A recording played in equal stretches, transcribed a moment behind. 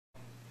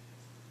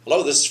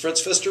Hello, this is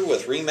Fritz Pfister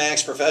with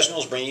RE/MAX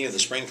Professionals, bringing you the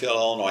Springfield,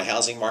 Illinois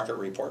housing market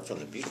report from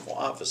the beautiful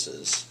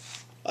offices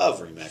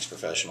of RE/MAX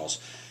Professionals.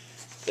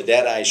 The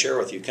data I share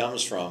with you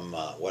comes from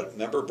what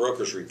member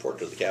brokers report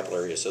to the Capital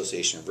Area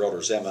Association of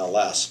Realtors,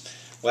 MLS.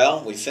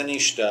 Well, we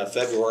finished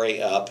February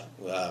up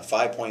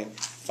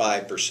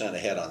 5.5%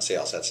 ahead on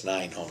sales. That's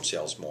 9 home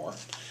sales more.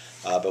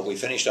 But we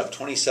finished up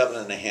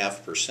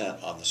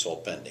 27.5% on the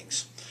sold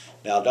pendings.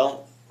 Now, don't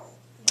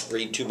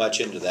read too much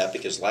into that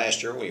because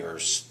last year we were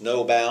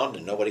snowbound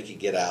and nobody could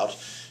get out,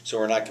 so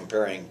we're not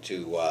comparing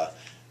to a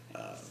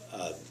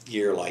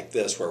year like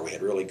this where we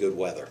had really good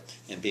weather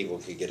and people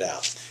could get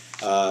out.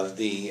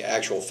 The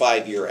actual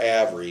 5-year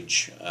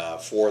average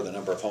for the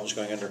number of homes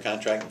going under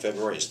contract in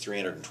February is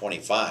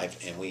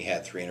 325, and we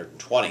had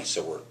 320,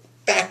 so we're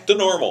back to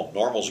normal.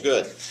 Normal's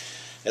good.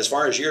 As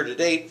far as year to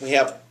date, we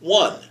have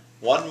one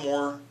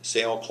more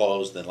sale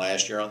closed than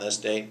last year on this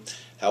date.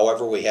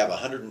 However, we have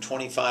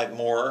 125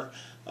 more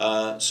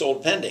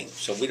sold pending.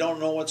 So we don't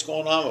know what's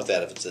going on with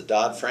that, if it's a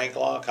Dodd-Frank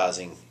law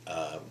causing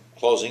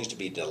closings to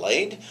be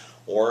delayed,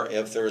 or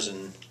if there's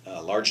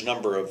a large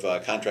number of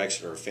contracts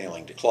that are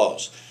failing to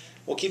close.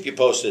 We'll keep you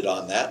posted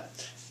on that.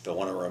 But I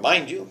want to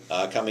remind you,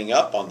 coming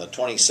up on the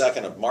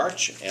 22nd of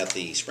March at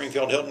the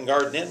Springfield Hilton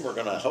Garden Inn, we're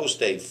going to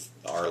host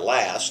our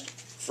last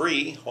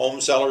free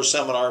home seller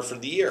seminar for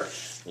the year.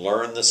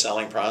 Learn the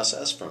selling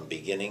process from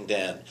beginning to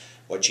end.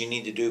 What you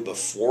need to do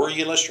before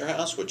you list your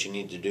house, what you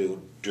need to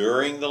do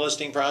during the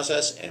listing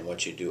process, and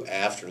what you do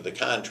after the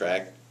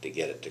contract to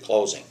get it to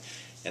closing.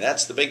 And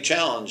that's the big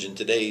challenge in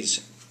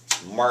today's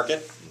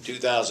market in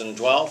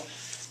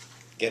 2012.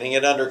 Getting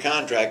it under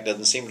contract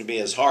doesn't seem to be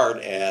as hard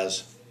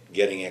as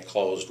getting it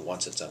closed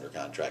once it's under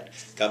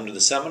contract. Come to the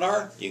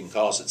seminar. You can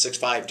call us at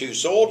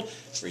 652-SOLD,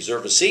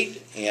 reserve a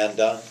seat, and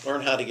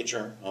learn how to get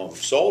your home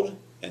sold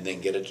and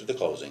then get it to the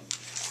closing.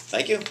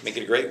 Thank you. Make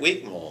it a great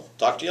week, and we'll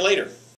talk to you later.